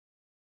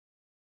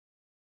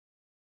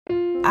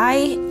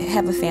I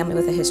have a family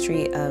with a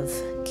history of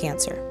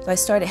cancer. So I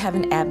started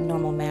having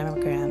abnormal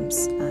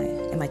mammograms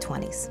in my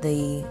 20s.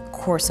 The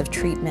course of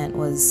treatment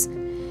was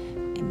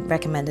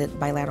recommended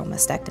bilateral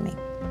mastectomy.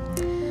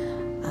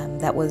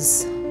 That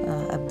was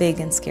a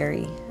big and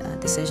scary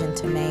decision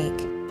to make.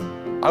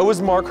 I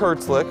was Mark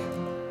Hertzlick,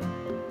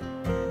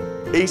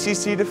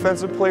 ACC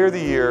Defensive Player of the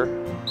Year,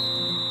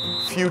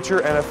 future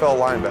NFL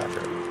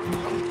linebacker.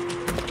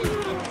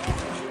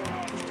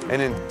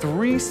 And in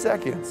 3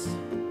 seconds,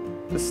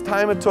 this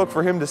time it took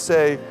for him to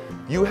say,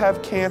 "You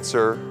have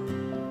cancer."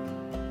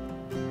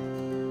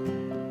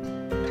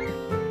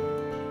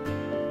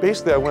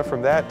 Basically, I went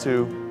from that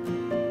to,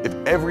 if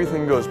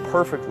everything goes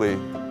perfectly,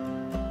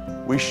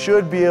 we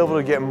should be able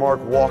to get Mark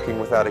walking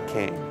without a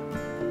cane.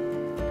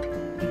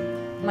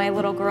 My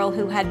little girl,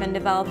 who had been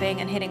developing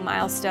and hitting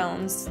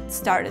milestones,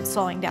 started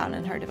slowing down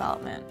in her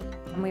development.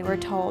 And we were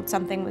told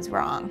something was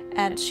wrong,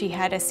 and she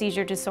had a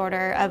seizure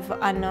disorder of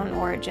unknown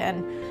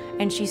origin,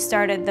 and she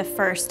started the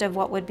first of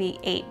what would be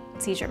 8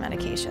 seizure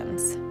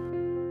medications.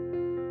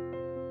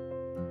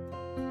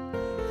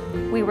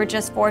 We were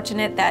just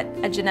fortunate that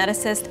a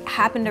geneticist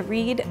happened to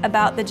read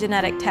about the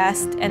genetic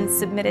test and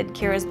submitted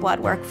Kira's blood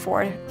work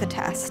for the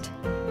test.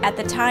 At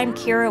the time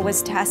Kira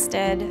was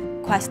tested,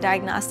 Quest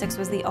Diagnostics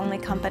was the only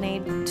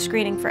company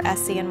screening for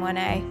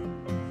SCN1A.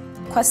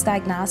 Quest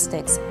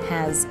Diagnostics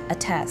has a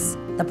test,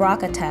 the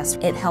BRCA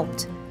test. It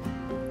helped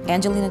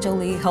Angelina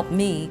Jolie, helped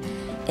me.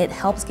 It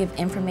helps give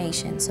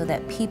information so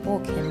that people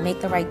can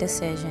make the right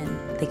decision.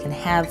 They can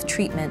have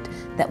treatment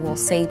that will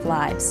save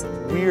lives.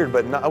 Weird,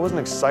 but I wasn't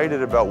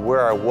excited about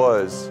where I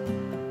was.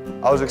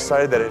 I was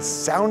excited that it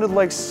sounded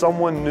like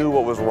someone knew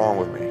what was wrong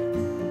with me.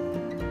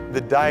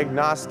 The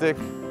diagnostic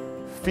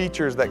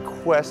features that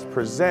Quest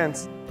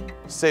presents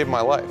saved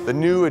my life. The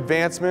new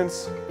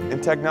advancements in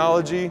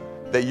technology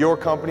that your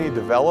company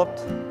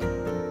developed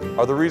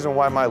are the reason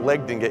why my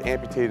leg didn't get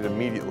amputated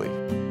immediately.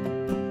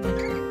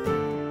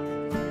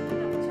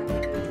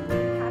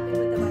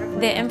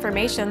 The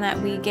information that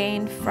we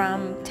gained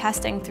from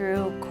testing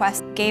through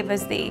Quest gave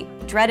us the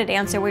dreaded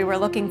answer we were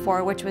looking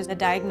for, which was a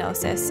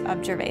diagnosis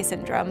of Dravet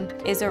syndrome.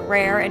 It is a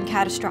rare and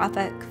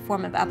catastrophic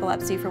form of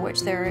epilepsy for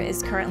which there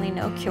is currently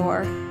no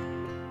cure.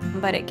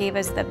 But it gave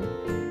us the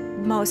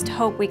most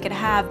hope we could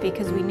have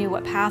because we knew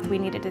what path we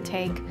needed to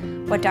take,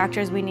 what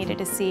doctors we needed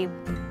to see.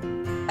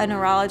 A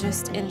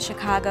neurologist in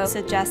Chicago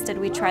suggested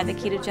we try the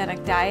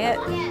ketogenic diet.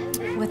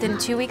 Within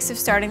 2 weeks of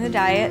starting the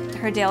diet,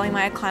 her daily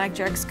myoclonic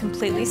jerks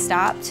completely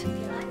stopped.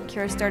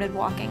 Kira started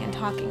walking and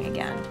talking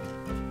again.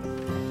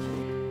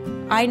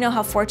 I know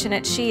how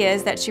fortunate she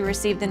is that she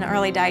received an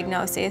early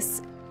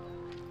diagnosis.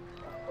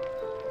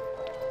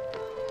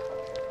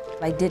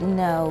 I didn't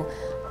know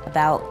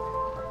about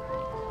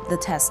the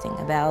testing,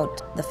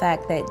 about the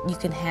fact that you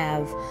can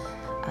have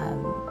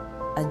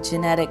a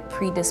genetic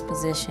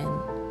predisposition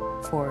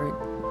for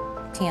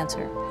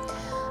cancer.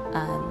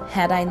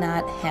 Had I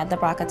not had the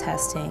BRCA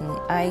testing,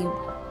 I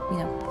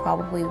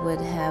probably would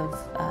have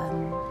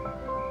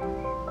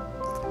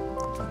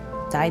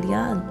died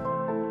young.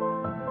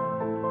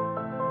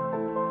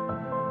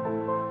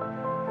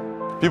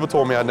 People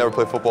told me I'd never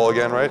play football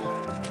again, right?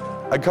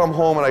 I'd come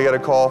home and I get a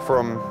call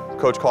from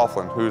Coach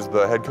Coughlin, who's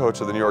the head coach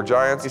of the New York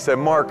Giants. He said,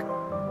 "Mark,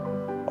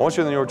 I want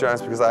you in the New York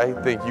Giants because I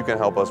think you can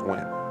help us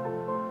win."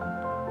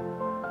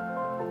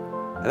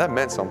 And that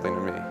meant something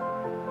to me.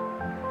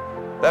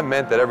 That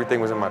meant that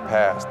everything was in my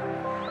past.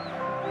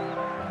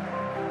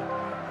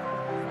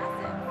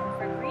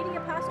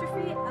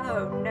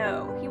 Oh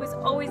no, he was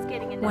always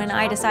getting in. When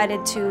I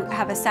decided to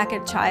have a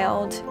second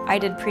child, I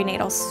did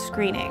prenatal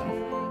screening.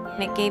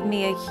 And it gave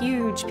me a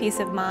huge peace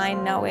of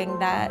mind knowing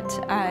that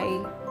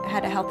I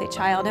had a healthy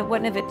child. It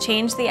wouldn't have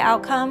changed the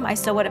outcome. I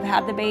still would have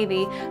had the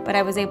baby, but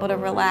I was able to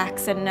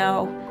relax and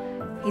know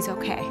he's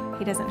okay.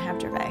 He doesn't have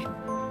Dravet.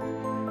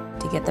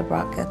 To get the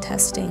BRCA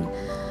testing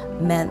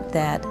meant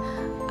that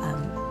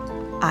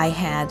I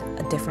had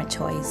a different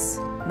choice.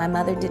 My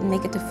mother didn't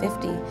make it to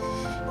 50,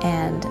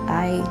 and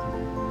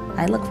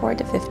I look forward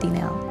to 50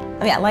 now.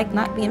 I mean, I like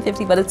not being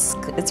 50, but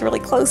it's really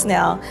close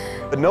now.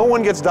 But no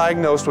one gets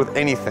diagnosed with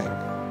anything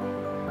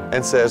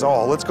and says,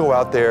 "Oh, let's go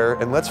out there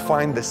and let's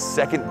find the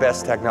second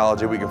best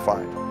technology we can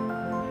find.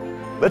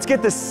 Let's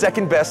get the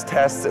second best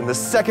tests and the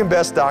second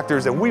best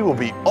doctors and we will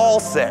be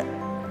all set."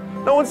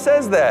 No one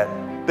says that.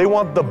 They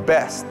want the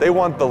best. They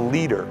want the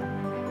leader.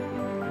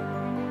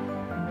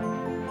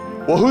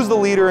 Well, who's the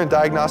leader in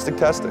diagnostic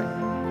testing?